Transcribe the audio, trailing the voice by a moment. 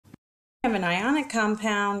I have an ionic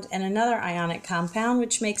compound and another ionic compound,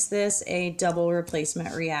 which makes this a double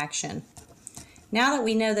replacement reaction. Now that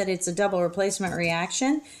we know that it's a double replacement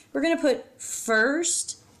reaction, we're going to put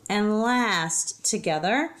first and last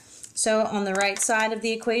together. So on the right side of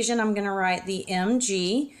the equation, I'm going to write the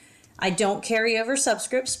Mg. I don't carry over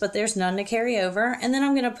subscripts, but there's none to carry over. And then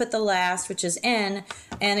I'm going to put the last, which is N,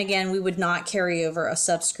 and again, we would not carry over a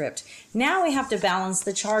subscript. Now we have to balance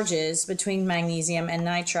the charges between magnesium and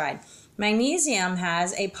nitride. Magnesium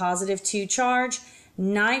has a +2 charge,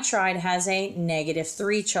 nitride has a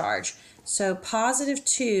 -3 charge. So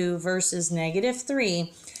 +2 versus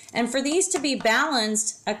 -3. And for these to be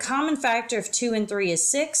balanced, a common factor of 2 and 3 is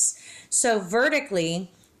 6. So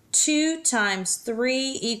vertically, 2 times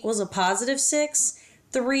 3 equals a +6.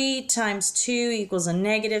 3 times 2 equals a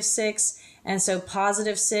 -6. And so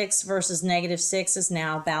 +6 versus -6 is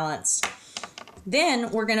now balanced.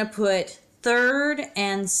 Then we're going to put third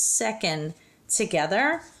and second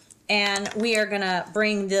together. And we are going to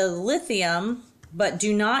bring the lithium, but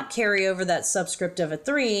do not carry over that subscript of a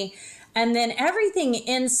 3. And then everything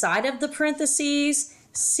inside of the parentheses,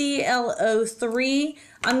 ClO3,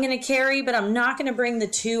 I'm going to carry, but I'm not going to bring the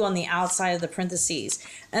 2 on the outside of the parentheses.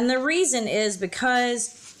 And the reason is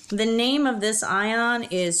because the name of this ion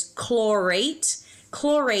is chlorate.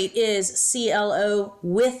 Chlorate is ClO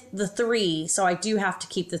with the 3, so I do have to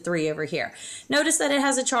keep the 3 over here. Notice that it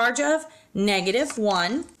has a charge of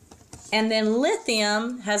 -1, and then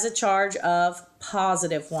lithium has a charge of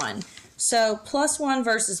 +1. So +1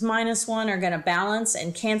 versus -1 are going to balance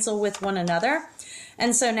and cancel with one another.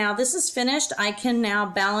 And so now this is finished. I can now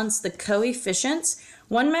balance the coefficients.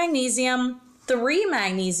 1 magnesium, 3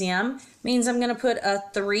 magnesium means I'm going to put a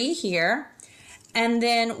 3 here. And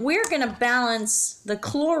then we're going to balance the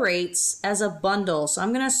chlorates as a bundle. So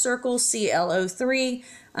I'm going to circle ClO3,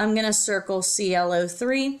 I'm going to circle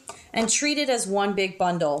ClO3, and treat it as one big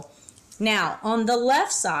bundle. Now, on the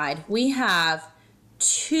left side, we have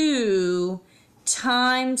 2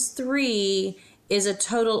 times 3 is a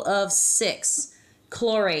total of 6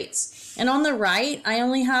 chlorates. And on the right, I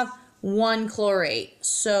only have 1 chlorate.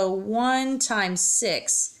 So 1 times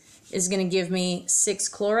 6 is going to give me 6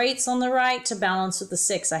 chlorates on the right to balance with the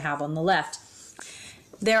 6 I have on the left.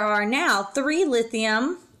 There are now 3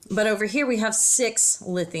 lithium, but over here we have 6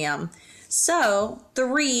 lithium. So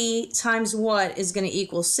 3 times what is going to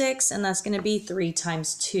equal 6, and that's going to be 3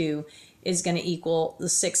 times 2 is going to equal the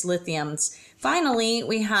 6 lithiums. Finally,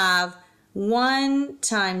 we have 1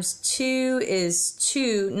 times 2 is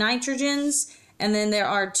 2 nitrogens, and then there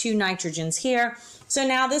are 2 nitrogens here. So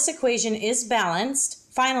now this equation is balanced.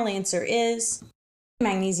 Final answer is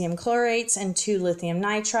magnesium chlorates and 2 lithium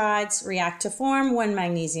nitrides react to form 1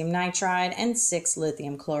 magnesium nitride and 6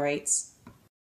 lithium chlorates.